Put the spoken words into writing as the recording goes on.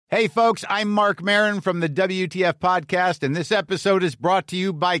Hey, folks, I'm Mark Maron from the WTF Podcast, and this episode is brought to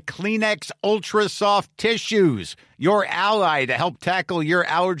you by Kleenex Ultra Soft Tissues, your ally to help tackle your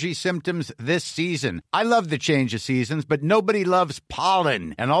allergy symptoms this season. I love the change of seasons, but nobody loves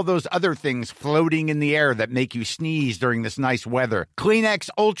pollen and all those other things floating in the air that make you sneeze during this nice weather. Kleenex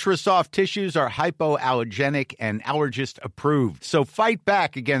Ultra Soft Tissues are hypoallergenic and allergist approved, so fight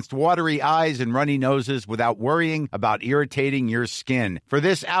back against watery eyes and runny noses without worrying about irritating your skin. For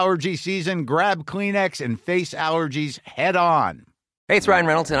this allergy season, grab Kleenex and face allergies head on. Hey, it's Ryan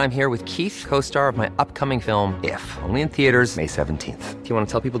Reynolds, and I'm here with Keith, co-star of my upcoming film, If, only in theaters May 17th. Do you want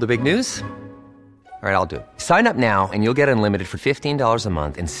to tell people the big news? All right, I'll do it. Sign up now and you'll get unlimited for $15 a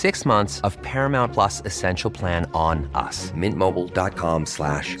month and 6 months of Paramount Plus Essential Plan on us.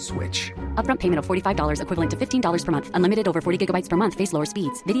 MintMobile.com/switch. Upfront payment of $45 equivalent to $15 per month. Unlimited over 40 gigabytes per month. Face lower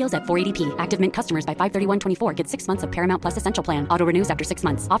speeds. Videos at 480p. Active Mint customers by 531.24 get 6 months of Paramount Plus Essential Plan. Auto renews after 6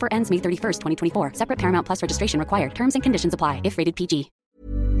 months. Offer ends May 31st, 2024. Separate Paramount Plus registration required. Terms and conditions apply if rated PG.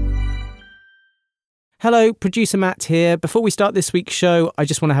 Hello, producer Matt here. Before we start this week's show, I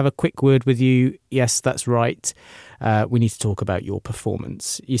just want to have a quick word with you. Yes, that's right. We need to talk about your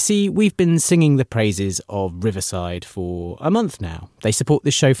performance. You see, we've been singing the praises of Riverside for a month now. They support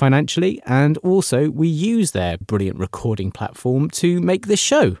this show financially, and also we use their brilliant recording platform to make this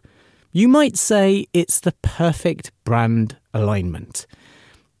show. You might say it's the perfect brand alignment.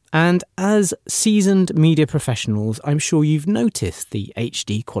 And as seasoned media professionals, I'm sure you've noticed the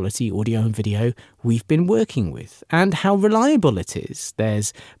HD quality audio and video we've been working with and how reliable it is.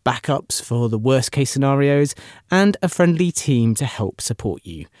 There's backups for the worst case scenarios and a friendly team to help support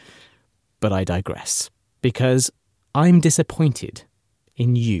you. But I digress, because I'm disappointed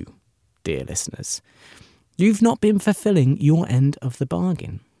in you, dear listeners. You've not been fulfilling your end of the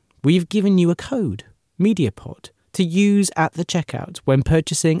bargain. We've given you a code, MEDIAPOD, to use at the checkout when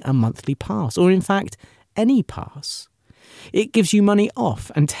purchasing a monthly pass, or in fact, any pass. It gives you money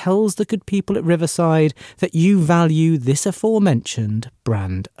off and tells the good people at Riverside that you value this aforementioned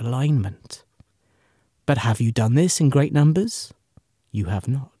brand alignment. But have you done this in great numbers? You have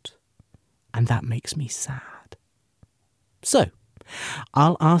not. And that makes me sad. So,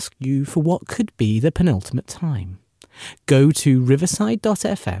 I'll ask you for what could be the penultimate time. Go to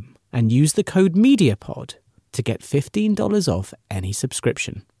riverside.fm and use the code MEDIAPOD to get $15 off any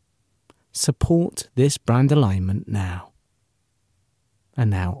subscription. Support this brand alignment now. And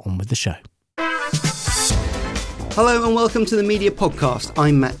now on with the show. Hello and welcome to the Media Podcast.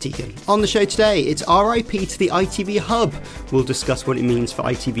 I'm Matt Deegan. On the show today, it's RIP to the ITV Hub. We'll discuss what it means for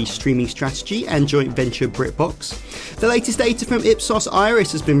ITV's streaming strategy and joint venture BritBox. The latest data from Ipsos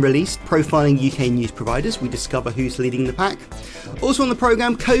Iris has been released, profiling UK news providers. We discover who's leading the pack. Also on the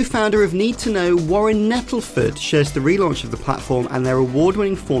programme, co-founder of Need to Know, Warren Nettleford, shares the relaunch of the platform and their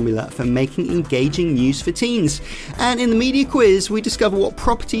award-winning formula for making engaging news for teens. And in the media quiz, we discover what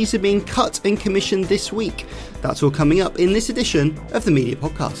properties are being cut and commissioned this week. That's all coming up in this edition of the Media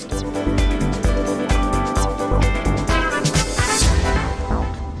Podcast.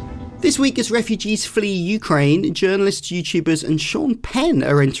 This week, as refugees flee Ukraine, journalists, YouTubers and Sean Penn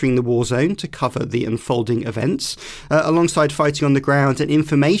are entering the war zone to cover the unfolding events. Alongside fighting on the ground, an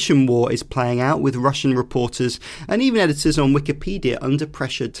information war is playing out with Russian reporters and even editors on Wikipedia under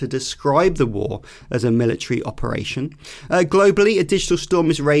pressure to describe the war as a military operation. Globally, a digital storm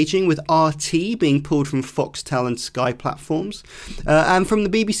is raging, with RT being pulled from Foxtel and Sky platforms. And from the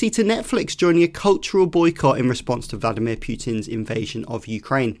BBC to Netflix joining a cultural boycott in response to Vladimir Putin's invasion of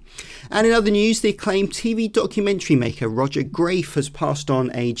Ukraine. And in other news, the acclaimed TV documentary maker Roger Grafe has passed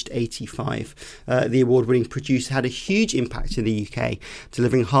on, aged 85. The award-winning producer had a huge impact in the UK,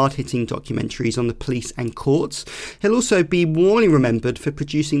 delivering hard-hitting documentaries on the police and courts. He'll also be warmly remembered for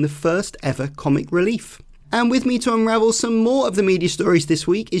producing the first ever comic relief. And with me to unravel some more of the media stories this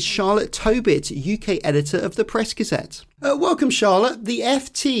week is Charlotte Tobit, UK editor of the Press Gazette. Welcome, Charlotte. The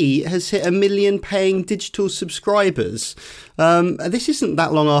FT has hit 1 million paying digital subscribers. This isn't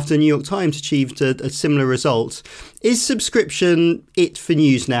that long after the New York Times achieved a similar result. Is subscription it for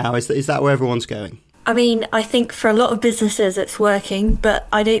news now? Is that where everyone's going? I mean, I think for a lot of businesses it's working, but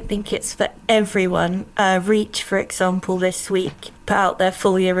I don't think it's for everyone. Reach, for example, this week put out their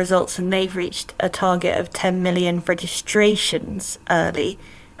full year results and they've reached a target of 10 million registrations early.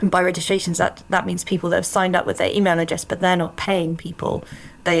 And by registrations, that means people that have signed up with their email address, but they're not paying people.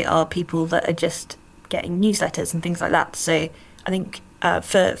 They are people that are just getting newsletters and things like that. So I think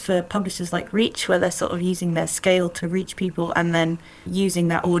for publishers like Reach, where they're sort of using their scale to reach people and then using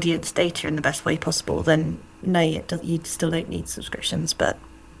that audience data in the best way possible, then no, you still don't need subscriptions. But,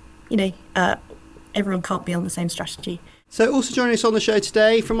 everyone can't be on the same strategy. So also joining us on the show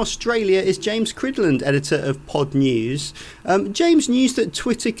today from Australia is James Cridland, editor of Pod News. James, news that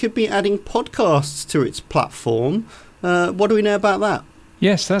Twitter could be adding podcasts to its platform. What do we know about that?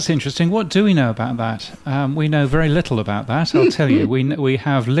 Yes, that's interesting. What do we know about that? We know very little about that, I'll tell you. We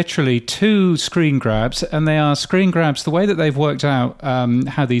have literally 2 screen grabs, and they are screen grabs. The way that they've worked out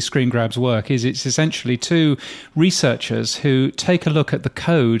how these screen grabs work is it's essentially 2 researchers who take a look at the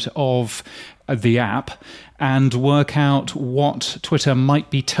code of the app and work out what Twitter might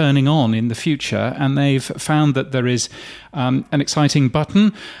be turning on in the future. And they've found that there is an exciting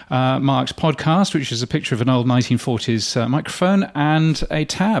button marked podcast, which is a picture of an old 1940s microphone, and a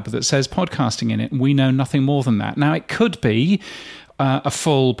tab that says podcasting in it. We know nothing more than that. Now, it could be a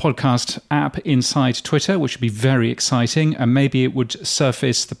full podcast app inside Twitter, which would be very exciting. And maybe it would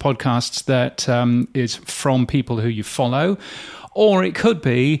surface the podcasts that is from people who you follow. Or it could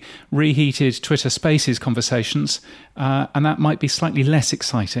be reheated Twitter Spaces conversations, and that might be slightly less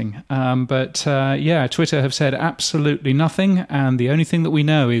exciting. But Twitter have said absolutely nothing, and the only thing that we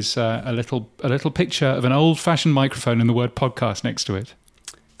know is a little picture of an old-fashioned microphone and the word podcast next to it.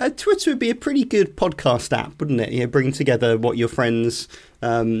 Twitter would be a pretty good podcast app, wouldn't it? You know, bring together what your friends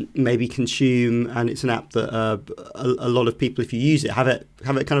maybe consume, and it's an app that a lot of people, if you use it, have it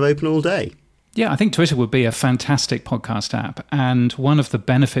kind of open all day. Yeah, I think Twitter would be a fantastic podcast app. And one of the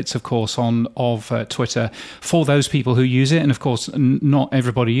benefits, of course, of Twitter for those people who use it, and of course, not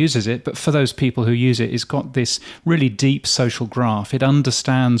everybody uses it, but for those people who use it, it's got this really deep social graph. It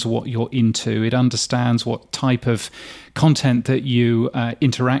understands what you're into. It understands what type of content that you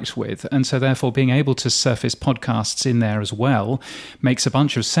interact with. And so therefore being able to surface podcasts in there as well makes a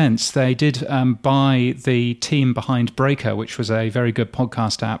bunch of sense. They did buy the team behind Breaker, which was a very good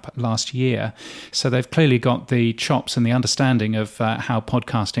podcast app last year. So they've clearly got the chops and the understanding of how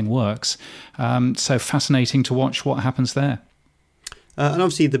podcasting works. So fascinating to watch what happens there. And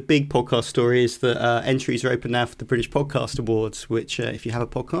obviously the big podcast story is that entries are open now for the British Podcast Awards, which if you have a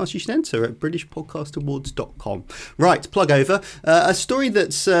podcast, you should enter at britishpodcastawards.com. Right, plug over. A story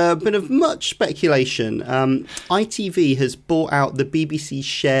that's been of much speculation. ITV has bought out the BBC's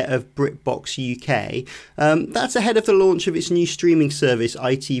share of BritBox UK. That's ahead of the launch of its new streaming service,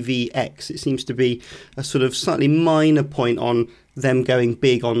 ITVX. It seems to be a sort of slightly minor point on them going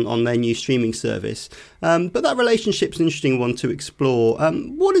big on their new streaming service. But that relationship's an interesting one to explore.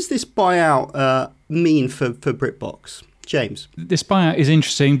 What does this buyout mean for BritBox? James? This buyout is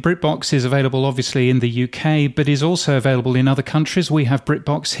interesting. BritBox is available obviously in the UK, but is also available in other countries. We have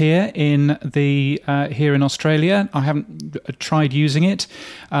BritBox here in Australia. I haven't tried using it.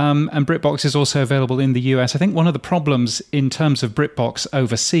 And BritBox is also available in the US. I think one of the problems in terms of BritBox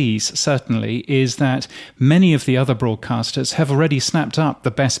overseas, certainly, is that many of the other broadcasters have already snapped up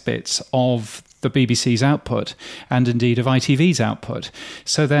the best bits of the BBC's output and indeed of ITV's output.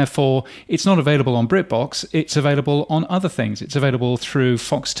 So therefore, it's not available on BritBox, it's available on other things. It's available through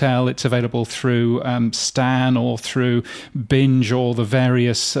Foxtel, it's available through Stan or through Binge or the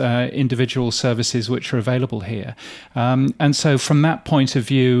various individual services which are available here. And so from that point of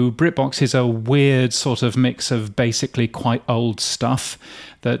view, BritBox is a weird sort of mix of basically quite old stuff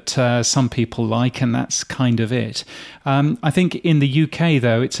that some people like, and that's kind of it. I think in the UK,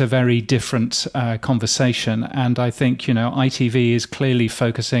 though, it's a very different conversation, and I think, ITV is clearly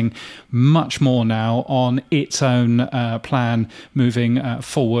focusing much more now on its own plan moving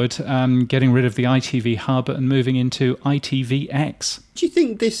forward, getting rid of the ITV Hub and moving into ITVX. Do you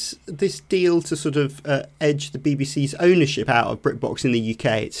think this deal to sort of edge the BBC's ownership out of BritBox in the UK,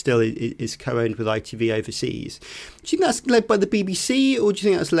 it still is co-owned with ITV overseas, do you think that's led by the BBC, or do you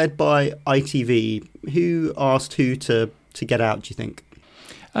think that's led by ITV? Who asked who to get out, do you think?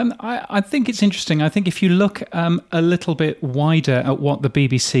 I think it's interesting. I think if you look a little bit wider at what the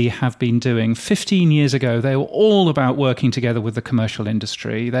BBC have been doing, 15 years ago, they were all about working together with the commercial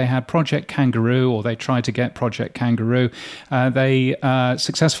industry. They had Project Kangaroo, or they tried to get Project Kangaroo. They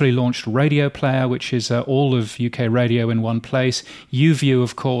successfully launched Radio Player, which is all of UK radio in one place. YouView,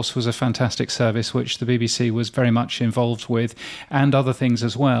 of course, was a fantastic service, which the BBC was very much involved with, and other things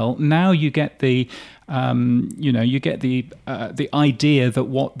as well. Now you get the the idea that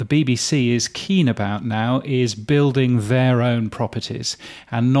what the BBC is keen about now is building their own properties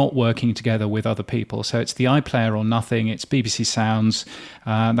and not working together with other people. So it's the iPlayer or nothing. It's BBC Sounds.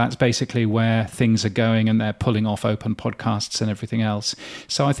 That's basically where things are going, and they're pulling off open podcasts and everything else.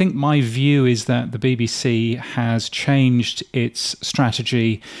 So I think my view is that the BBC has changed its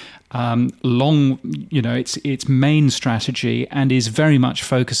strategy its main strategy, and is very much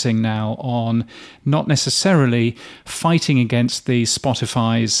focusing now on not necessarily fighting against the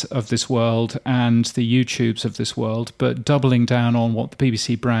Spotifys of this world and the YouTubes of this world, but doubling down on what the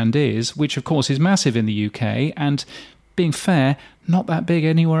BBC brand is, which of course is massive in the UK and, being fair, not that big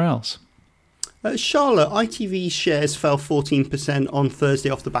anywhere else. Charlotte, ITV shares fell 14% on Thursday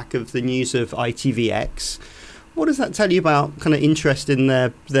off the back of the news of ITVX. What does that tell you about kind of interest in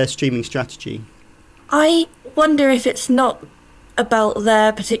their streaming strategy? I wonder if it's not about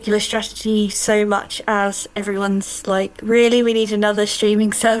their particular strategy so much as everyone's like, really, we need another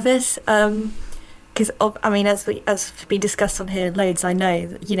streaming service? Because I mean, as we discussed on here loads, I know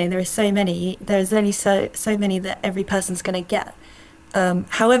there are so many. There's only so many that every person's going to get.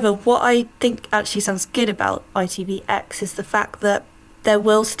 However, what I think actually sounds good about ITVX is the fact that there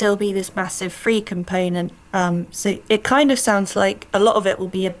will still be this massive free component. So it kind of sounds like a lot of it will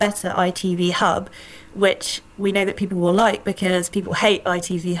be a better ITV Hub, which we know that people will like because people hate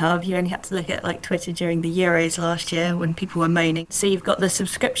ITV Hub. You only had to look at like Twitter during the Euros last year when people were moaning. So you've got the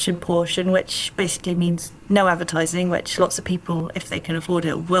subscription portion, which basically means no advertising, which lots of people, if they can afford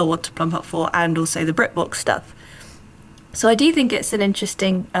it, will want to plump up for, and also the BritBox stuff. So I do think it's an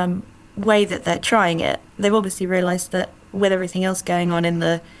interesting way that they're trying it. They've obviously realised that with everything else going on in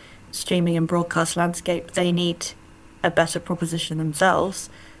the streaming and broadcast landscape, they need a better proposition themselves.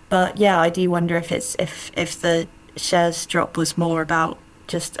 But yeah, I do wonder if the shares drop was more about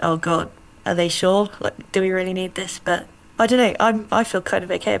just, oh God, are they sure? Like, do we really need this? But I don't know. I feel kind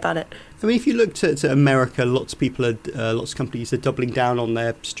of okay about it. I mean, if you look to America, lots of companies are doubling down on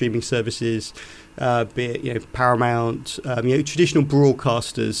their streaming services, be it Paramount, traditional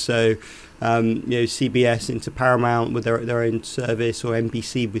broadcasters. So CBS into Paramount with their own service, or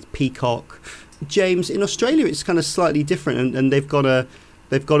NBC with Peacock. James, in Australia, it's kind of slightly different, and they've got a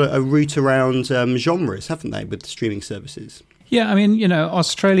route around genres, haven't they, with the streaming services? Yeah, I mean,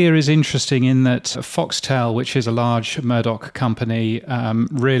 Australia is interesting in that Foxtel, which is a large Murdoch company,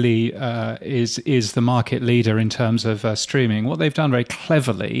 really is the market leader in terms of streaming. What they've done very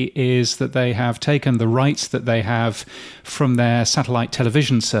cleverly is that they have taken the rights that they have from their satellite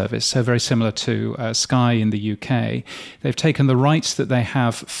television service, so very similar to Sky in the UK. They've taken the rights that they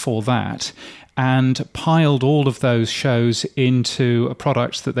have for that and piled all of those shows into a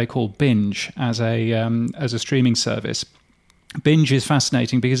product that they call Binge as a streaming service. Binge is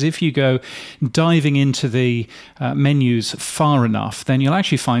fascinating because if you go diving into the menus far enough, then you'll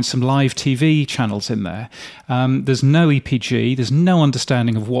actually find some live TV channels in there. There's no EPG, there's no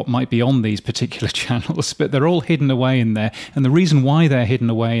understanding of what might be on these particular channels, but they're all hidden away in there. And the reason why they're hidden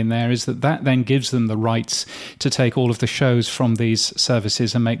away in there is that then gives them the rights to take all of the shows from these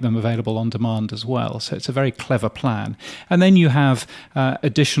services and make them available on demand as well. So it's a very clever plan. And then you have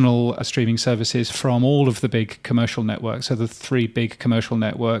additional streaming services from all of the big commercial networks. So the 3 big commercial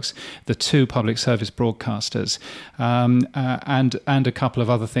networks, the 2 public service broadcasters, and a couple of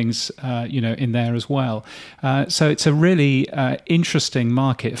other things, in there as well. So it's a really interesting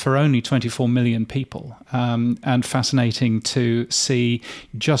market for only 24 million people, and fascinating to see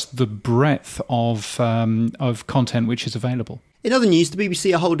just the breadth of content which is available. In other news, the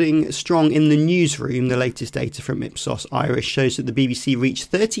BBC are holding strong in the newsroom. The latest data from Ipsos Irish shows that the BBC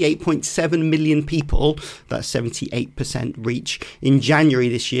reached 38.7 million people, that's 78% reach, in January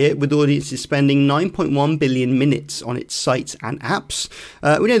this year, with audiences spending 9.1 billion minutes on its sites and apps.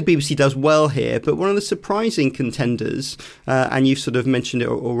 We know the BBC does well here, but one of the surprising contenders, and you've sort of mentioned it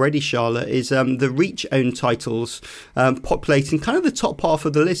already, Charlotte, is the Reach-owned titles populating kind of the top half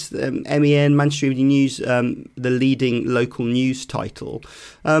of the list. MEN, Manchester Evening News, the leading local news title.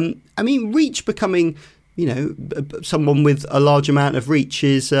 I mean, Reach becoming, someone with a large amount of reach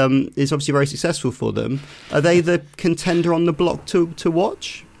is obviously very successful for them. Are they the contender on the block to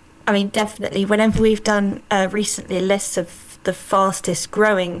watch? I mean, definitely. Whenever we've done recently lists of the fastest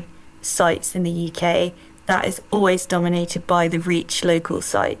growing sites in the UK, that is always dominated by the Reach local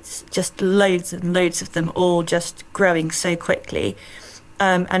sites. Just loads and loads of them, all just growing so quickly.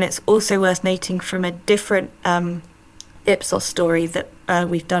 And it's also worth noting from a different Ipsos story that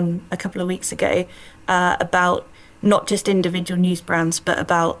we've done a couple of weeks ago about not just individual news brands, but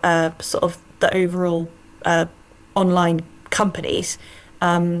about sort of the overall online companies.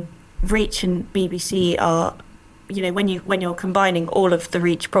 Reach and BBC are, when you're combining all of the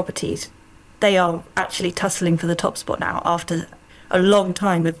Reach properties, they are actually tussling for the top spot now after a long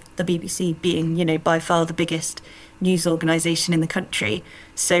time of the BBC being, by far the biggest news organisation in the country.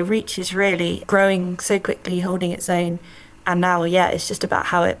 So Reach is really growing so quickly, holding its own. And now, it's just about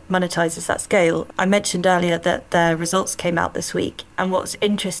how it monetizes that scale. I mentioned earlier that their results came out this week. And what's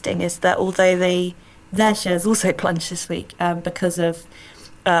interesting is that although their shares also plunged this week because of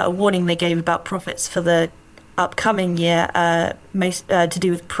a warning they gave about profits for the upcoming year, most to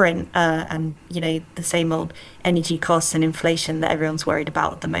do with print and, the same old energy costs and inflation that everyone's worried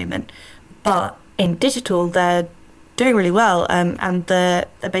about at the moment. But in digital, they're doing really well. And they're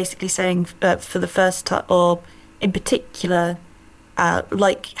basically saying for the first time, or in particular,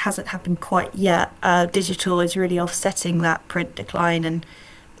 like hasn't happened quite yet, digital is really offsetting that print decline. And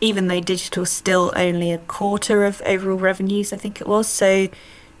even though digital's still only a quarter of overall revenues, I think it was. So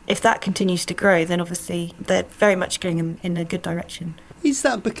if that continues to grow, then obviously they're very much going in a good direction. Is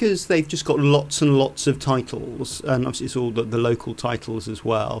that because they've just got lots and lots of titles, and obviously it's all the local titles as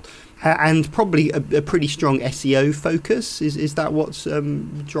well, and probably a pretty strong SEO focus? Is that what's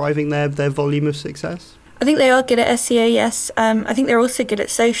driving their volume of success? I think they are good at SEO, yes. I think they're also good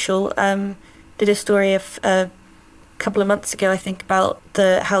at social. Did a story a couple of months ago, I think, about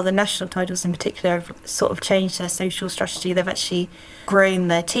how the national titles in particular have sort of changed their social strategy. They've actually grown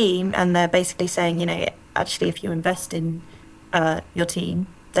their team, and they're basically saying, actually, if you invest in your team,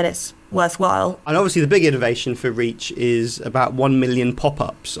 then it's worthwhile. And obviously the big innovation for Reach is about 1 million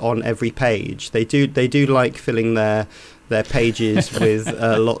pop-ups on every page. They do like filling their pages with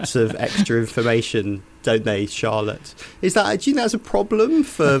lots of extra information, don't they, Charlotte? Do you think that's a problem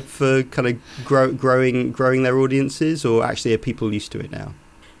for kind of growing their audiences, or actually are people used to it now?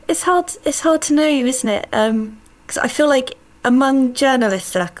 It's hard to know, isn't it? Because I feel like among journalist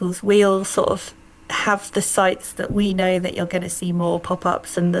circles, we all sort of have the sites that we know that you're going to see more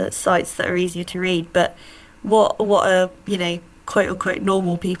pop-ups and the sites that are easier to read. But what are quote unquote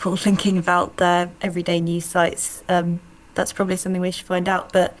normal people thinking about their everyday news sites? That's probably something we should find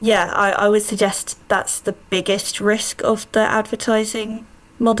out. But I would suggest that's the biggest risk of the advertising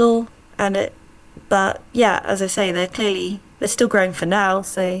model. But as I say, they're still growing for now,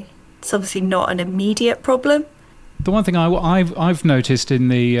 so it's obviously not an immediate problem. The one thing I've noticed in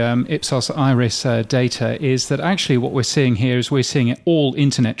the Ipsos Iris data is that actually what we're seeing here is we're seeing all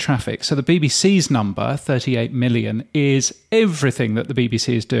internet traffic. So the BBC's number, 38 million, is everything that the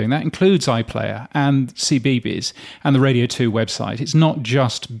BBC is doing. That includes iPlayer and CBeebies and the Radio 2 website. It's not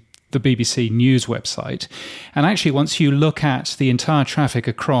just the BBC News website. And actually, once you look at the entire traffic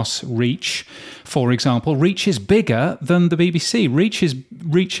across Reach, for example, Reach is bigger than the BBC. Reach is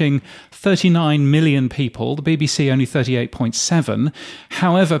reaching 39 million people, the BBC only 38.7.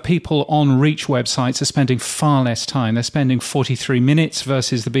 However, people on Reach websites are spending far less time. They're spending 43 minutes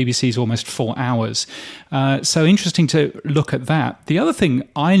versus the BBC's almost 4 hours. So interesting to look at that. The other thing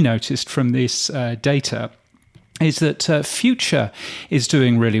I noticed from this data is that Future is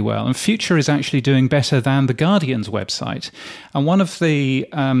doing really well, and Future is actually doing better than The Guardian's website. And one of the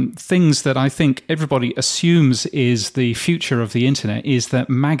things that I think everybody assumes is the future of the internet is that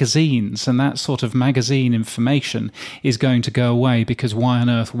magazines and that sort of magazine information is going to go away, because why on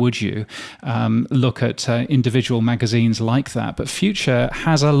earth would you look at individual magazines like that? But Future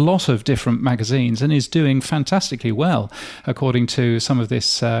has a lot of different magazines and is doing fantastically well, according to some of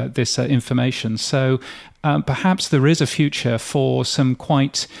this information. So perhaps there is a future for some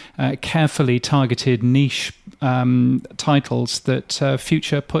quite carefully targeted niche titles that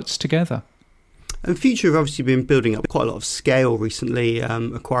Future puts together. And Future have obviously been building up quite a lot of scale recently,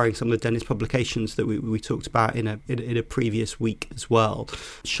 acquiring some of the Dennis publications that we talked about in a previous week as well.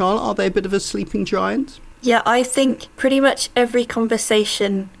 Charlotte, are they a bit of a sleeping giant? Yeah, I think pretty much every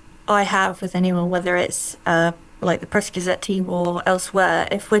conversation I have with anyone, whether it's like the Press Gazette team or elsewhere,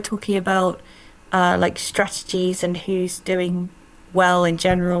 if we're talking about like strategies and who's doing well in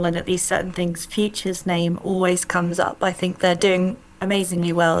general and at these certain things, Future's name always comes up. I think they're doing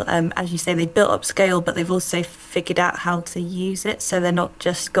amazingly well. As you say, they've built up scale, but they've also figured out how to use it. So they're not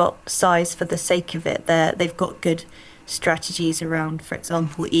just got size for the sake of it. They've got good strategies around, for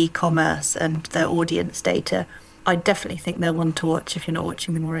example, e-commerce and their audience data. I definitely think they're one to watch if you're not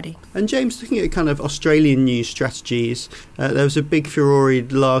watching them already. And James, looking at kind of Australian news strategies, there was a big furore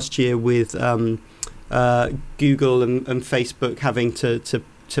last year with Google and Facebook having to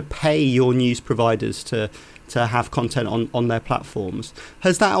pay your news providers to have content on their platforms.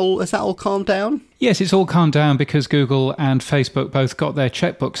 Has that all calmed down? Yes, it's all calmed down because Google and Facebook both got their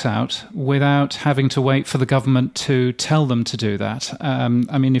checkbooks out without having to wait for the government to tell them to do that. I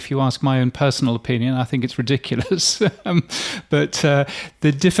mean, if you ask my own personal opinion, I think it's ridiculous. But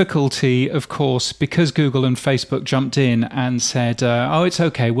the difficulty, of course, because Google and Facebook jumped in and said, oh, it's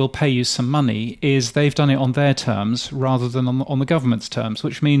okay, we'll pay you some money, is they've done it on their terms rather than on the government's terms,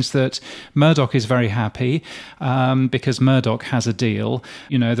 which means that Murdoch is very happy because Murdoch has a deal.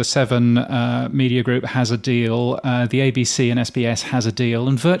 You know, the Seven Media Group has a deal, the ABC and SBS has a deal,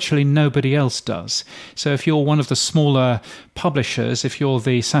 and virtually nobody else does. So if you're one of the smaller publishers, if you're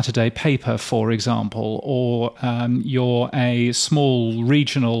the Saturday paper, for example, or you're a small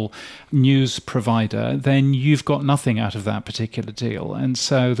regional news provider, then you've got nothing out of that particular deal. And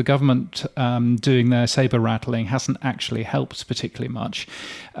so the government doing their saber rattling hasn't actually helped particularly much.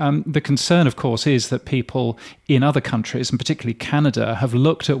 The concern, of course, is that people in other countries, and particularly Canada, have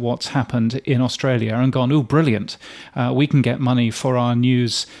looked at what's happened in Australia and gone, oh, brilliant, we can get money for our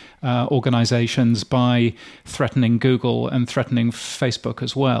news organizations by threatening Google and threatening Facebook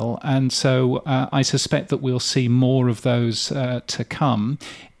as well. And so I suspect that we'll see more of those to come.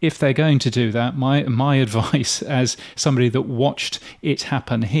 If they're going to do that, my advice as somebody that watched it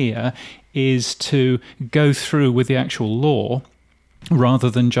happen here is to go through with the actual law rather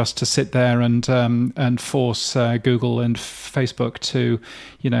than just to sit there and force Google and Facebook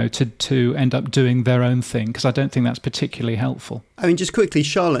to end up doing their own thing, because I don't think that's particularly helpful. I mean, just quickly,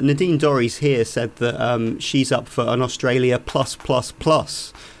 Charlotte, Nadine Dorries here said that she's up for an Australia plus plan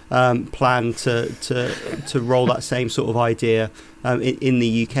to roll that same sort of idea in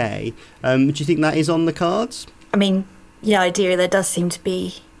the UK. Do you think that is on the cards? I mean, yeah, ideally there does seem to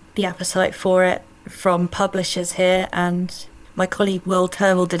be the appetite for it from publishers here, and my colleague Will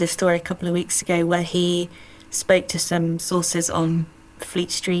Turnbull did a story a couple of weeks ago where he spoke to some sources on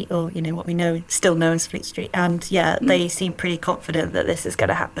Fleet Street, or what we still know as Fleet Street, and they seem pretty confident that this is going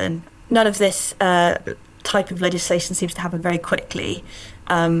to happen. None of this type of legislation seems to happen very quickly,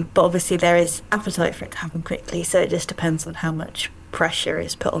 but obviously there is appetite for it to happen quickly, so it just depends on how much pressure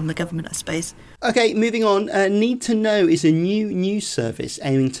is put on the government, I suppose. Okay, moving on. Need to Know is a new news service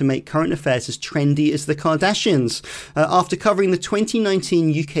aiming to make current affairs as trendy as the Kardashians. After covering the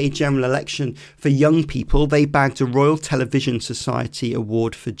 2019 UK general election for young people, they bagged a Royal Television Society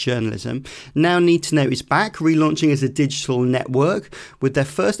Award for Journalism. Now Need to Know is back, relaunching as a digital network, with their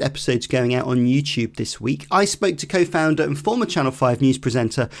first episodes going out on YouTube this week. I spoke to co-founder and former Channel 5 news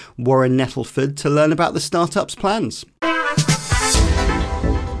presenter Warren Nettleford to learn about the startup's plans.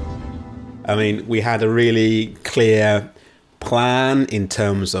 I mean, we had a really clear plan in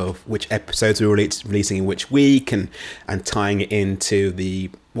terms of which episodes we were releasing in which week and tying it into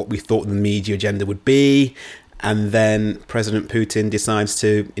what we thought the media agenda would be. And then President Putin decides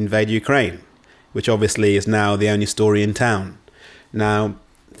to invade Ukraine, which obviously is now the only story in town. Now,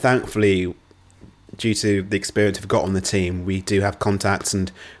 thankfully, due to the experience we've got on the team, we do have contacts,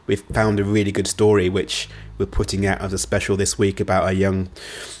 and we've found a really good story, which we're putting out as a special this week about a young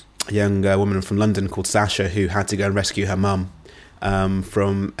woman from London called Sasha, who had to go and rescue her mum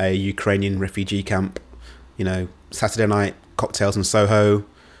from a Ukrainian refugee camp. Saturday night, cocktails in Soho.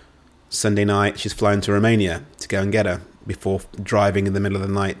 Sunday night, she's flown to Romania to go and get her before driving in the middle of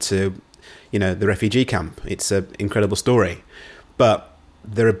the night to, the refugee camp. It's an incredible story. But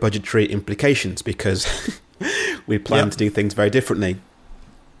there are budgetary implications because we plan to do things very differently.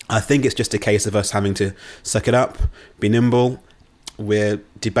 I think it's just a case of us having to suck it up, be nimble. We're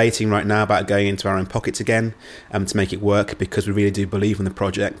debating right now about going into our own pockets again to make it work, because we really do believe in the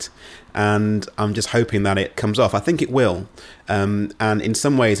project, and I'm just hoping that it comes off. I think it will, and in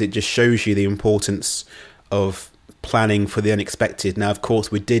some ways it just shows you the importance of planning for the unexpected. Now, of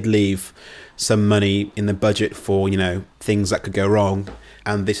course, we did leave some money in the budget for things that could go wrong,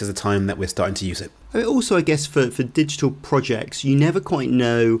 and this is the time that we're starting to use it. Also, I guess for digital projects, you never quite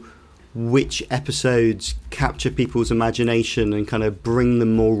know which episodes capture people's imagination and kind of bring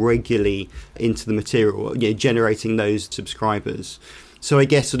them more regularly into the material, generating those subscribers. So I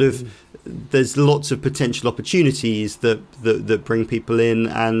guess sort of there's lots of potential opportunities that bring people in,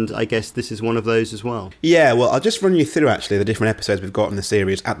 and I guess this is one of those as well. Yeah, well, I'll just run you through actually the different episodes we've got in the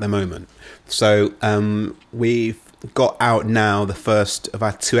series at the moment. So we've got out now the first of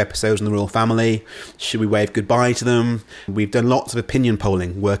our 2 episodes on the royal family. Should we wave goodbye to them? We've done lots of opinion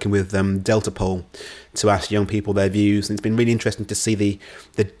polling, working with Delta Poll to ask young people their views, and it's been really interesting to see the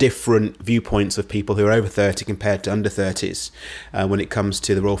different viewpoints of people who are over 30 compared to under 30s when it comes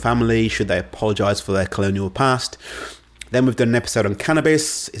to the royal family. Should they apologise for their colonial past? Then we've done an episode on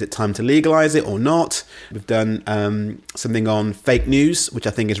cannabis. Is it time to legalise it or not? We've done something on fake news, which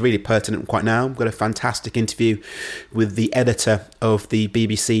I think is really pertinent quite now. We've got a fantastic interview with the editor of the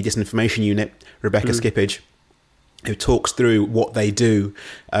BBC Disinformation Unit, Rebecca Skippage, who talks through what they do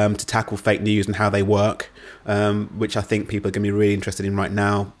to tackle fake news and how they work, which I think people are going to be really interested in right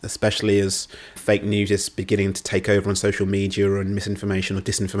now, especially as fake news is beginning to take over on social media and misinformation, or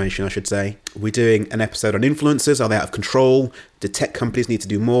disinformation, I should say. We're doing an episode on influencers. Are they out of control? Do tech companies need to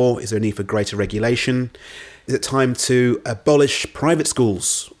do more? Is there a need for greater regulation? Is it time to abolish private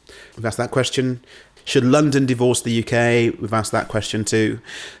schools? We've asked that question. Should London divorce the UK? We've asked that question too.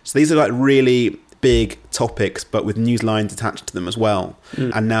 So these are like really big topics, but with news lines attached to them as well.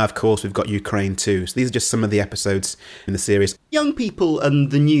 And now, of course, we've got Ukraine too. So these are just some of the episodes in the series. Young people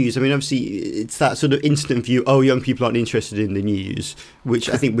and the news, I mean, obviously, it's that sort of instant view, oh, young people aren't interested in the news, which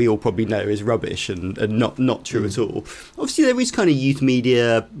I think we all probably know is rubbish and not true at all. Obviously, there is kind of youth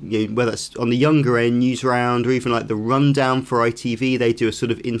media, you know, whether it's on the younger end, News Round, or even like The Rundown for ITV. They do a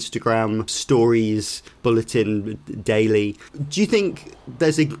sort of Instagram stories bulletin daily. Do you think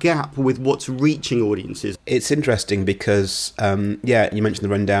there's a gap with what's reaching audiences? It's interesting because, you mentioned The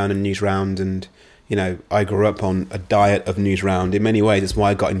Rundown and News Round, and you know, I grew up on a diet of News Round. In many ways, it's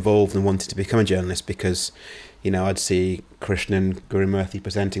why I got involved and wanted to become a journalist, because, you know, I'd see Krishnan and Gurumurthy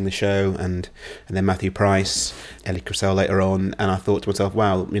presenting the show, and then Matthew Price, Ellie Crisell later on, and I thought to myself,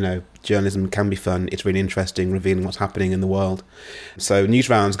 wow, you know, journalism can be fun. It's really interesting, revealing what's happening in the world. So News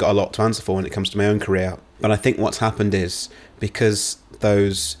Round's got a lot to answer for when it comes to my own career. But I think what's happened is, because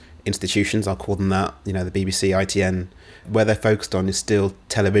those institutions, I'll call them that, you know, the BBC, ITN, where they're focused on is still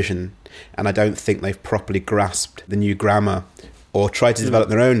television, and I don't think they've properly grasped the new grammar or tried to develop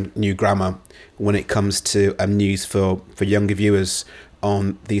their own new grammar when it comes to news for younger viewers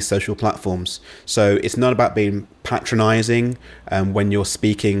on these social platforms. So it's not about being patronising when you're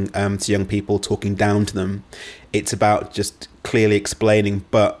speaking to young people, talking down to them. It's about just clearly explaining,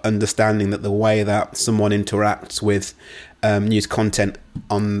 but understanding that the way that someone interacts with news content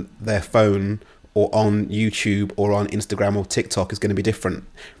on their phone or on YouTube or on Instagram or TikTok is going to be different.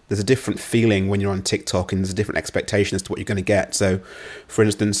 There's a different feeling when you're on TikTok, and there's a different expectation as to what you're going to get. So, for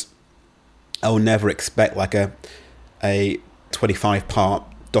instance, I will never expect like a 25-part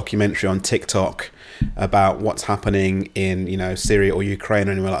documentary on TikTok about what's happening in, you know, Syria or Ukraine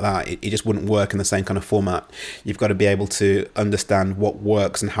or anywhere like that. It just wouldn't work in the same kind of format. You've got to be able to understand what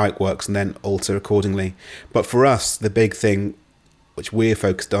works and how it works, and then alter accordingly. But for us, the big thing which we're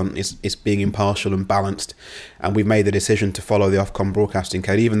focused on is being impartial and balanced, and we've made the decision to follow the Ofcom broadcasting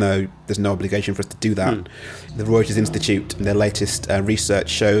code, even though there's no obligation for us to do that. The Reuters Institute, their latest research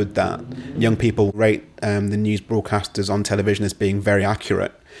showed that young people rate the news broadcasters on television as being very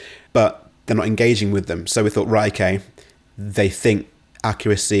accurate, but they're not engaging with them. So we thought, right, okay, they think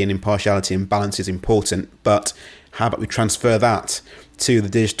accuracy and impartiality and balance is important, but how about we transfer that to the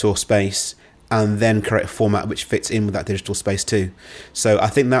digital space and then create a format which fits in with that digital space too. So I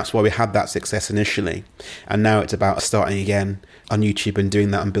think that's why we had that success initially. And now it's about starting again on YouTube and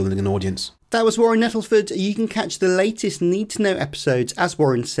doing that and building an audience. That was Warren Nettleford. You can catch the latest Need to Know episodes, as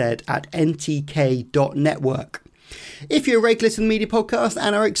Warren said, at ntk.network. If you're a regular to the Media Podcast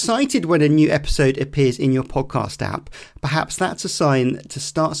and are excited when a new episode appears in your podcast app, perhaps that's a sign to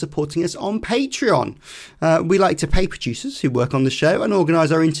start supporting us on Patreon. We like to pay producers who work on the show and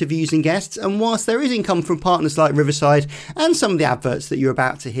organise our interviews and guests, and whilst there is income from partners like Riverside and some of the adverts that you're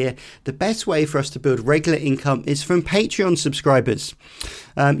about to hear, the best way for us to build regular income is from Patreon subscribers.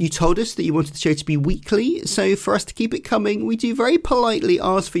 You told us that you wanted the show to be weekly, so for us to keep it coming, we do very politely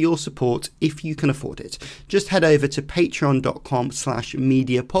ask for your support if you can afford it. Just head over to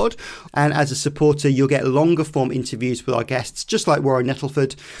patreon.com/mediapod, and as a supporter, you'll get longer form interviews with our guests, just like Warren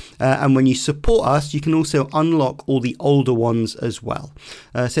Nettleford. And when you support us, you can also unlock all the older ones as well.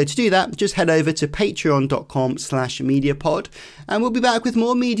 So to do that, just head over to patreon.com/mediapod, and we'll be back with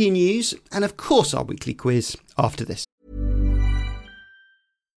more media news and, of course, our weekly quiz after this.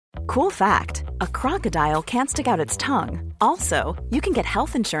 Cool fact, a crocodile can't stick out its tongue. Also, you can get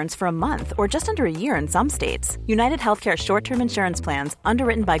health insurance for a month or just under a year in some states. United Healthcare short-term insurance plans,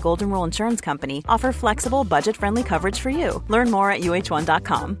 underwritten by Golden Rule Insurance Company, offer flexible, budget-friendly coverage for you. Learn more at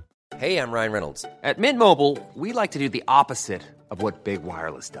uh1.com. Hey, I'm Ryan Reynolds. At Mint Mobile, we like to do the opposite of what Big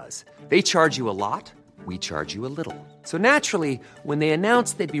Wireless does. They charge you a lot. We charge you a little. So naturally, when they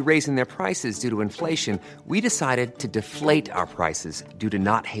announced they'd be raising their prices due to inflation, we decided to deflate our prices due to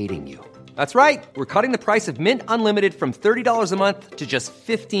not hating you. That's right. We're cutting the price of Mint Unlimited from $30 a month to just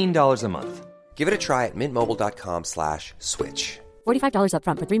 $15 a month. Give it a try at mintmobile.com/switch. $45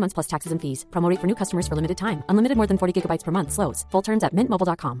 upfront for 3 months plus taxes and fees. Promo rate for new customers for limited time. Unlimited more than 40 gigabytes per month slows. Full terms at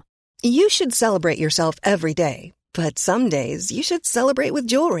mintmobile.com. You should celebrate yourself every day, but some days you should celebrate with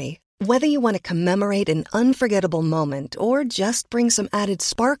jewelry. Whether you want to commemorate an unforgettable moment or just bring some added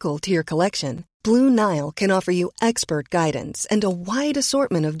sparkle to your collection, Blue Nile can offer you expert guidance and a wide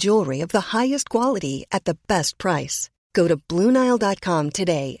assortment of jewelry of the highest quality at the best price. Go to BlueNile.com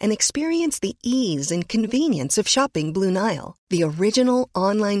today and experience the ease and convenience of shopping Blue Nile, the original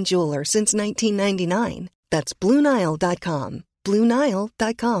online jeweler since 1999. That's BlueNile.com.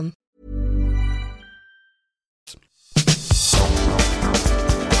 BlueNile.com.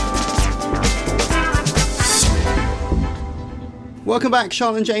 Welcome back.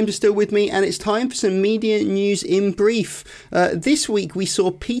 Charlotte and James are still with me, and it's time for some media news in brief. This week we saw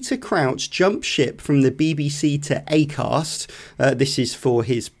Peter Crouch jump ship from the BBC to Acast. This is for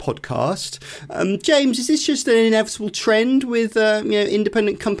his podcast. James, is this just an inevitable trend with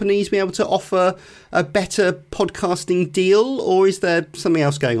independent companies being able to offer a better podcasting deal, or is there something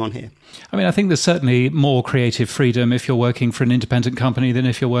else going on here? I mean, I think there's certainly more creative freedom if you're working for an independent company than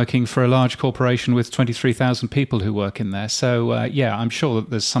if you're working for a large corporation with 23,000 people who work in there. So, I'm sure that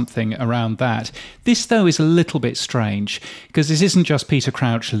there's something around that. This, though, is a little bit strange because this isn't just Peter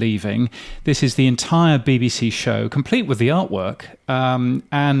Crouch leaving. This is the entire BBC show, complete with the artwork,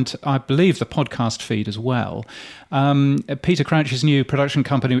 and I believe the podcast feed as well. Peter Crouch's new production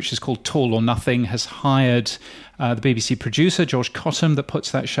company, which is called Tall or Nothing, has hired the BBC producer, George Cottam, that puts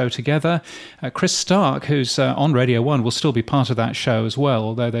that show together. Chris Stark, who's on Radio 1, will still be part of that show as well,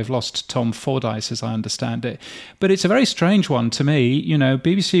 although they've lost Tom Fordyce, as I understand it. But it's a very strange one to me. You know,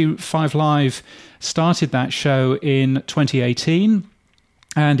 BBC 5 Live started that show in 2018,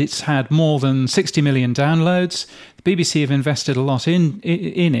 and it's had more than 60 million downloads. The BBC have invested a lot in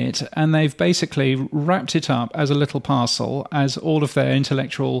it, and they've basically wrapped it up as a little parcel, as all of their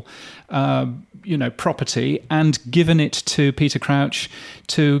intellectual property, and given it to Peter Crouch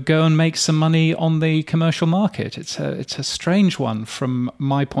to go and make some money on the commercial market. It's a strange one from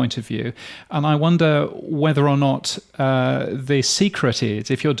my point of view, and I wonder whether or not the secret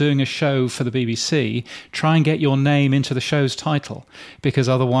is, if you're doing a show for the BBC, try and get your name into the show's title, because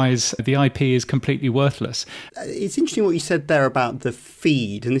otherwise the IP is completely worthless. It's interesting what you said there about the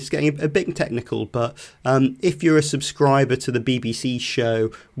feed, and this is getting a bit technical, but if you're a subscriber to the BBC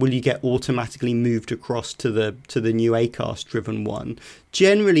show, will you get automatically moved across to the new Acast driven one?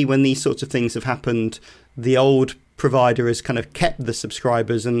 Generally, when these sorts of things have happened, the old provider has kind of kept the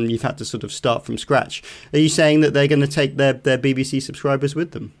subscribers and you've had to sort of start from scratch. Are you saying that they're going to take their BBC subscribers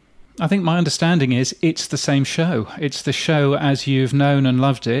with them? I think my understanding is it's the same show. It's the show as you've known and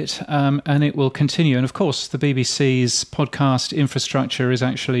loved it, and it will continue. And of course, the BBC's podcast infrastructure is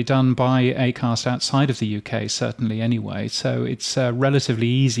actually done by Acast outside of the UK, certainly anyway. So it's relatively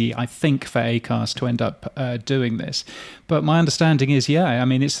easy, I think, for Acast to end up doing this. But my understanding is,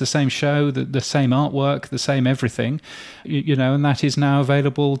 it's the same show, the same artwork, the same everything, and that is now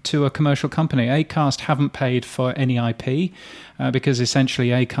available to a commercial company. Acast haven't paid for any IP because essentially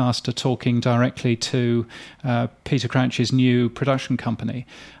Acast are talking directly to Peter Crouch's new production company.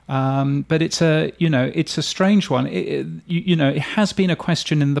 But it's a strange one. It has been a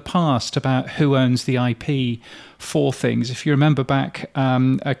question in the past about who owns the IP for things. If you remember back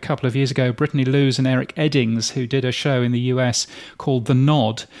a couple of years ago, Brittany Lewis and Eric Eddings, who did a show in the US called The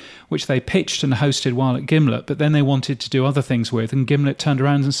Nod, which they pitched and hosted while at Gimlet, but then they wanted to do other things with, and Gimlet turned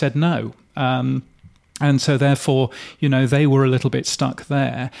around and said no. And so therefore, they were a little bit stuck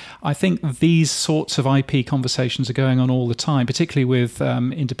there. I think these sorts of IP conversations are going on all the time, particularly with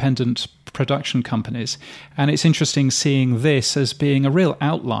independent production companies. And it's interesting seeing this as being a real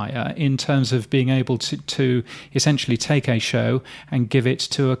outlier in terms of being able to essentially take a show and give it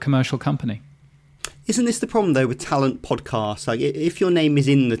to a commercial company. Isn't this the problem, though, with talent podcasts? Like, if your name is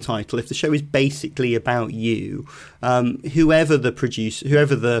in the title, if the show is basically about you, whoever the producer,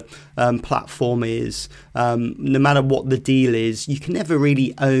 whoever the platform is, no matter what the deal is, you can never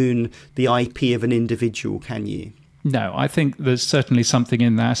really own the IP of an individual, can you? No, I think there's certainly something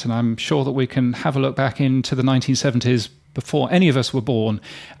in that, and I'm sure that we can have a look back into the 1970s before any of us were born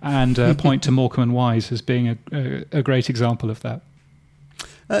and point to Morecambe and Wise as being a great example of that.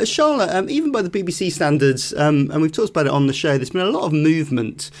 Charlotte, even by the BBC standards, and we've talked about it on the show, there's been a lot of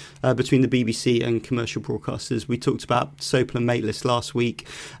movement between the BBC and commercial broadcasters. We talked about Sopel and Mateless last week.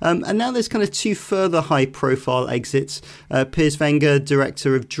 And now there's kind of two further high-profile exits. Piers Wenger,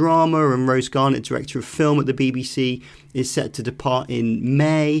 director of drama, and Rose Garnett, director of film at the BBC, is set to depart in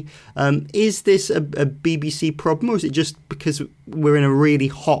May. Is this a BBC problem, or is it just because we're in a really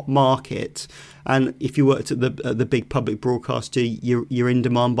hot market, and if you worked at the big public broadcaster, you're in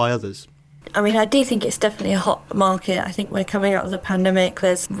demand by others? I mean, I do think it's definitely a hot market. I think we're coming out of the pandemic.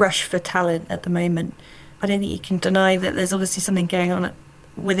 There's rush for talent at the moment. I don't think you can deny that there's obviously something going on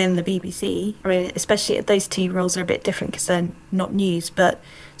within the BBC. I mean, especially those two roles are a bit different because they're not news, but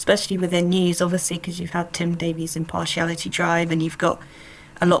especially within news, obviously, because you've had Tim Davies' impartiality drive and you've got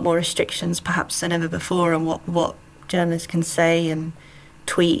a lot more restrictions perhaps than ever before on what journalists can say and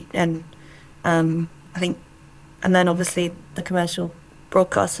tweet. And I think, and then obviously the commercial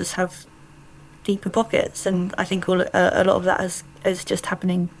broadcasters have deeper pockets, and I think a lot of that is just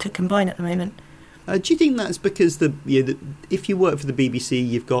happening to combine at the moment. Do you think that's because if you work for the BBC,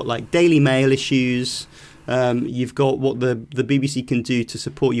 you've got like Daily Mail issues, you've got what the BBC can do to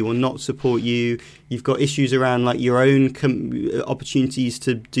support you or not support you, you've got issues around like your own opportunities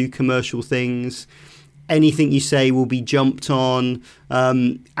to do commercial things, anything you say will be jumped on,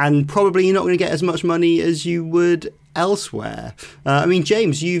 and probably you're not going to get as much money as you would elsewhere. I mean,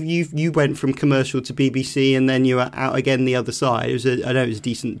 James, you went from commercial to BBC and then you were out again the other side. I know it was a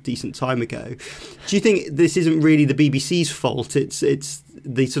decent time ago. Do you think this isn't really the BBC's fault? It's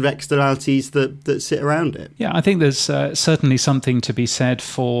the sort of externalities that sit around it? Yeah, I think there's certainly something to be said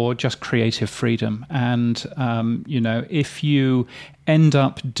for just creative freedom. And, if you end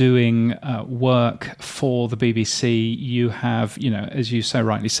up doing work for the BBC, you have, as you so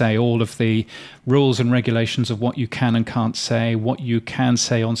rightly say, all of the rules and regulations of what you can and can't say, what you can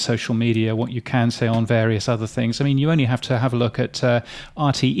say on social media, what you can say on various other things. I mean, you only have to have a look at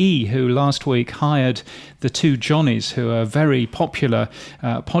RTE, who last week hired the two Johnnies, who are very popular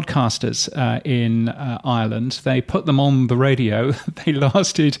podcasters in Ireland. They put them on the radio. They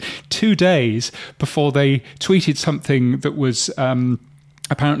lasted 2 days before they tweeted something that was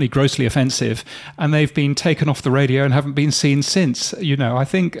apparently grossly offensive, and they've been taken off the radio and haven't been seen since. I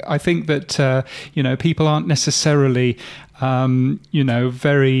think that people aren't necessarily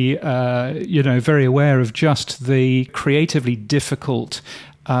very aware of just the creatively difficult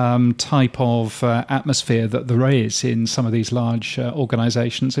type of atmosphere that there is in some of these large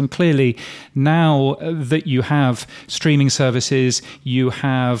organizations. And clearly now that you have streaming services, you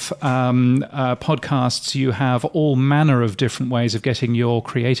have podcasts, you have all manner of different ways of getting your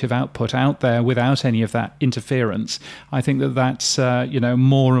creative output out there without any of that interference, I think that that's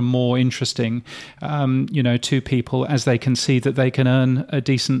more and more interesting to people as they can see that they can earn a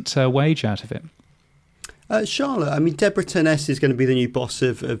decent wage out of it. Charlotte, I mean, Deborah Turness is going to be the new boss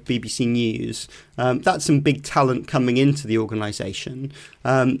of BBC News. That's some big talent coming into the organisation.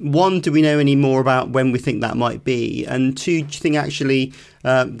 One, do we know any more about when we think that might be? And two, do you think actually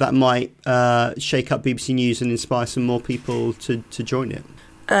that might shake up BBC News and inspire some more people to join it?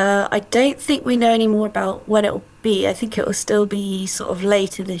 I don't think we know any more about when it will be. I think it will still be sort of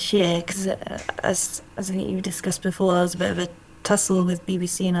later this year because, as I think you discussed before, there was a bit of a tussle with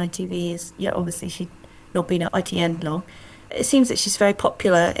BBC and ITV. Obviously she not been at ITN long. It seems that she's very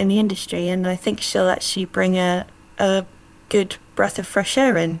popular in the industry, and I think she'll actually bring a good breath of fresh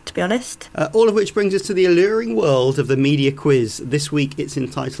air in, to be honest. All of which brings us to the alluring world of the media quiz. This week it's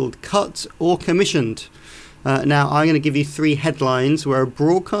entitled Cut or Commissioned. Now, I'm going to give you 3 headlines where a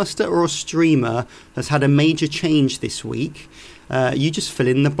broadcaster or a streamer has had a major change this week. You just fill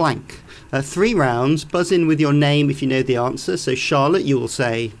in the blank. 3 rounds, buzz in with your name if you know the answer. So Charlotte, you will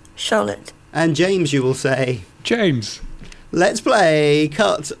say... Charlotte. And James, you will say... James. Let's play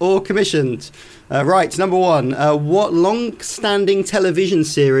Cut or Commissioned. Right, number 1. What long-standing television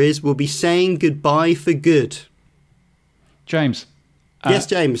series will be saying goodbye for good? James. Yes,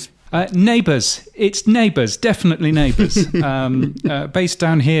 James. Neighbours. It's Neighbours. Definitely Neighbours. Based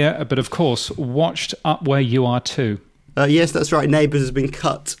down here, but of course, watched up where you are too. Yes, that's right. Neighbours has been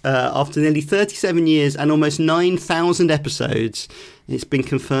cut after nearly 37 years and almost 9,000 episodes. It's been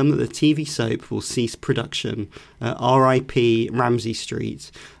confirmed that the TV soap will cease production. R.I.P. Ramsay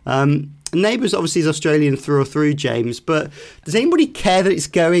Street. Neighbours obviously is Australian through or through, James, but does anybody care that it's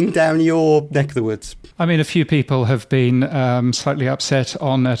going down your neck of the woods? I mean, a few people have been slightly upset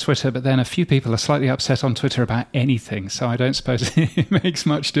on Twitter, but then a few people are slightly upset on Twitter about anything, so I don't suppose it makes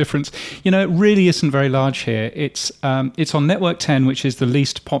much difference. It really isn't very large here. It's on Network 10, which is the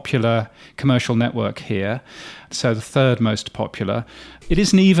least popular commercial network here, so the third most popular. It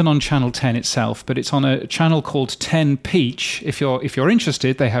isn't even on Channel 10 itself, but it's on a channel called 10 Peach. If you're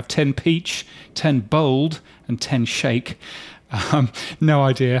interested, they have 10 Peach, 10 Bold, and 10 Shake. No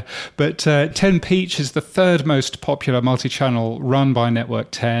idea. But 10 Peach is the third most popular multi-channel run by Network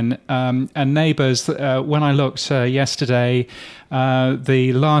 10. And Neighbours, when I looked yesterday,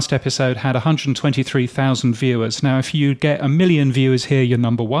 the last episode had 123,000 viewers. Now, if you get 1 million viewers here, you're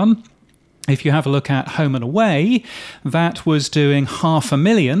number one. If you have a look at Home and Away, that was doing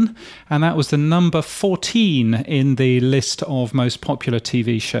 500,000, and that was the number 14 in the list of most popular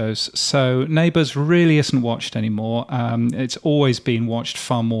TV shows. So Neighbours really isn't watched anymore. It's always been watched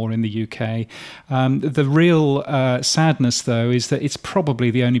far more in the UK. The real sadness, though, is that it's probably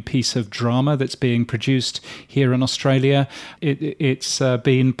the only piece of drama that's being produced here in Australia. It's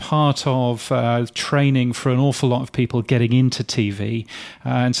been part of training for an awful lot of people getting into TV,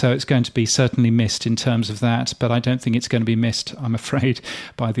 and so it's going to be certainly missed in terms of that, but I don't think it's going to be missed, I'm afraid,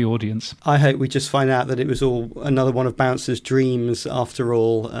 by the audience. I hope we just find out that it was all another one of Bouncer's dreams after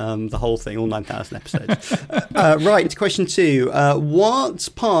all, the whole thing, all 9,000 episodes. Right, question 2. What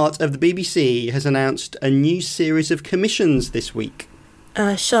part of the BBC has announced a new series of commissions this week?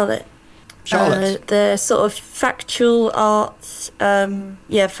 Charlotte. Charlotte. The sort of factual arts,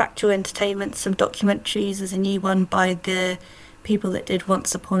 factual entertainment, some documentaries. There's a new one by the people that did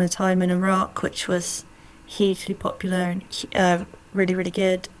Once Upon a Time in Iraq, which was hugely popular and really, really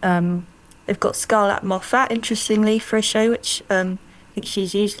good. They've got Scarlett Moffat, interestingly, for a show, which I think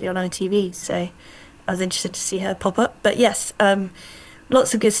she's usually on ITV, so I was interested to see her pop up. But yes,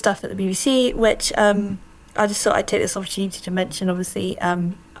 lots of good stuff at the BBC, which I just thought I'd take this opportunity to mention. Obviously,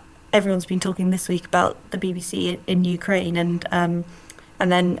 everyone's been talking this week about the BBC in Ukraine, and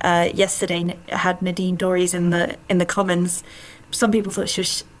then yesterday I had Nadine Dorries in the Commons. Some people thought she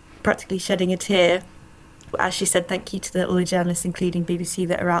was practically shedding a tear as she said thank you to all the journalists, including BBC,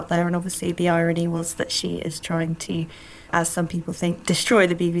 that are out there. And obviously the irony was that she is trying to, as some people think, destroy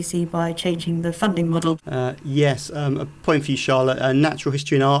the BBC by changing the funding model. Yes, a point for you, Charlotte. A Natural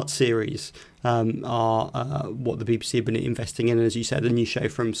History and Art series are what the BBC have been investing in, and as you said, a new show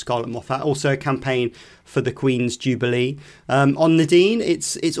from Scarlett Moffat, also a campaign for the Queen's Jubilee. On Nadine,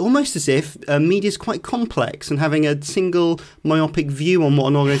 it's almost as if media's quite complex, and having a single myopic view on what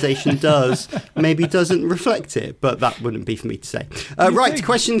an organisation does maybe doesn't reflect it, but that wouldn't be for me to say. Right,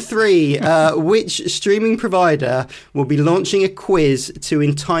 question 3. Which streaming provider will be launching a quiz to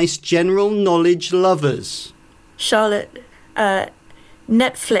entice general knowledge lovers? Charlotte,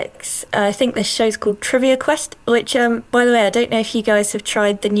 Netflix. I think this show's called Trivia Quest, which, by the way, I don't know if you guys have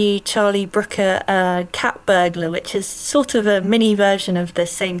tried the new Charlie Brooker Cat Burglar, which is sort of a mini version of the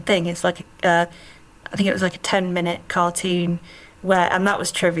same thing. It's like, I think it was like a 10-minute cartoon and that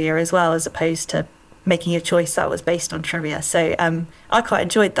was trivia as well, as opposed to making a choice that was based on trivia. So I quite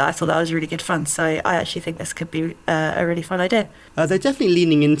enjoyed that. I thought that was really good fun. So I actually think this could be a really fun idea. They're definitely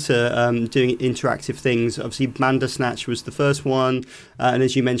leaning into doing interactive things. Obviously, Bandersnatch was the first one. And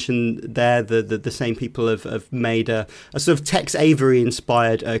as you mentioned there, the same people have made a sort of Tex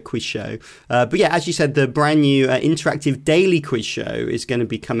Avery-inspired quiz show. But yeah, as you said, the brand new interactive daily quiz show is going to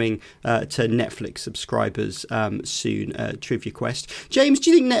be coming to Netflix subscribers soon, Trivia Quest. James, do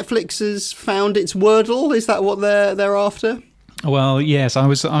you think Netflix has found its Wordle? Is that what they're after? Well, yes, I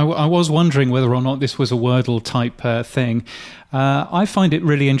was wondering whether or not this was a Wordle type thing. I find it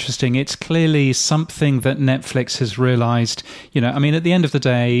really interesting. It's clearly something that Netflix has realised. You know, I mean, at the end of the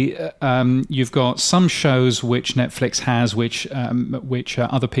day, you've got some shows which Netflix has, which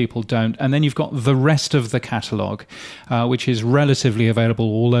other people don't, and then you've got the rest of the catalogue, which is relatively available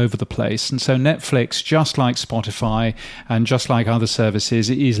all over the place. And so Netflix, just like Spotify and just like other services,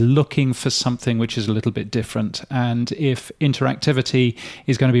 is looking for something which is a little bit different. And if interactivity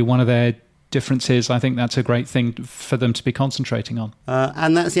is going to be one of their differences, I think that's a great thing for them to be concentrating on.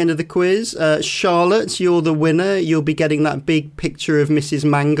 And that's the end of the quiz. Charlotte, you're the winner. You'll be getting that big picture of Mrs.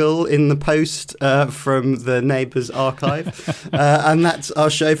 Mangle in the post from the Neighbours archive. And that's our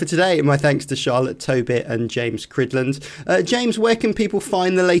show for today. My thanks to Charlotte Tobit and James Cridland. James, where can people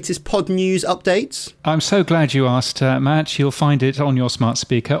find the latest pod news updates? I'm so glad you asked, Matt. You'll find it on your smart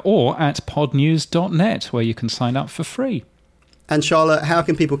speaker or at podnews.net, where you can sign up for free. And Charlotte, how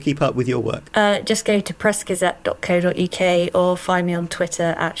can people keep up with your work? Just go to pressgazette.co.uk or find me on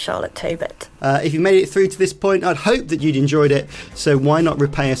Twitter at Charlotte Tobit. If you've made it through to this point, I'd hope that you'd enjoyed it. So why not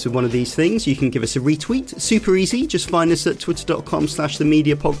repay us with one of these things? You can give us a retweet. Super easy. Just find us at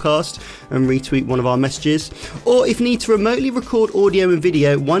twitter.com/themediapodcast and retweet one of our messages. Or if you need to remotely record audio and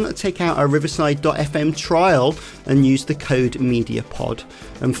video, why not take out our Riverside.fm trial and use the code MEDIAPOD?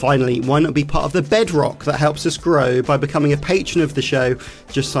 And finally, why not be part of the bedrock that helps us grow by becoming a patron of the show?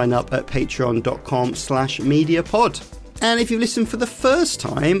 Just sign up at patreon.com/mediapod. And if you listen for the first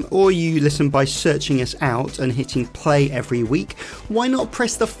time, or you listen by searching us out and hitting play every week, why not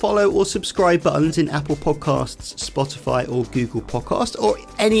press the follow or subscribe buttons in Apple Podcasts, Spotify or Google Podcasts, or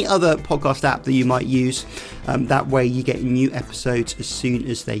any other podcast app that you might use. That way you get new episodes as soon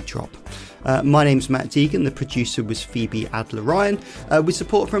as they drop. My name's Matt Deegan, the producer was Phoebe Adler-Ryan, with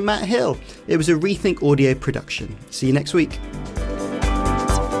support from Matt Hill. It was a Rethink Audio production. See you next week.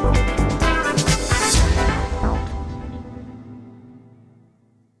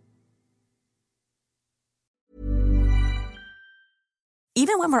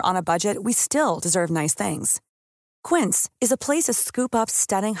 Even when we're on a budget, we still deserve nice things. Quince is a place to scoop up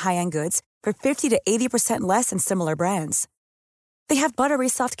stunning high-end goods for 50 to 80% less than similar brands. They have buttery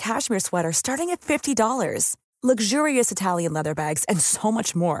soft cashmere sweaters starting at $50, luxurious Italian leather bags, and so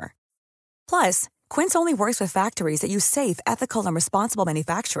much more. Plus, Quince only works with factories that use safe, ethical, and responsible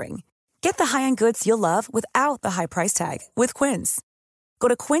manufacturing. Get the high-end goods you'll love without the high price tag with Quince. Go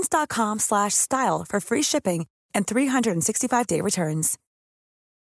to quince.com/style for free shipping and 365-day returns.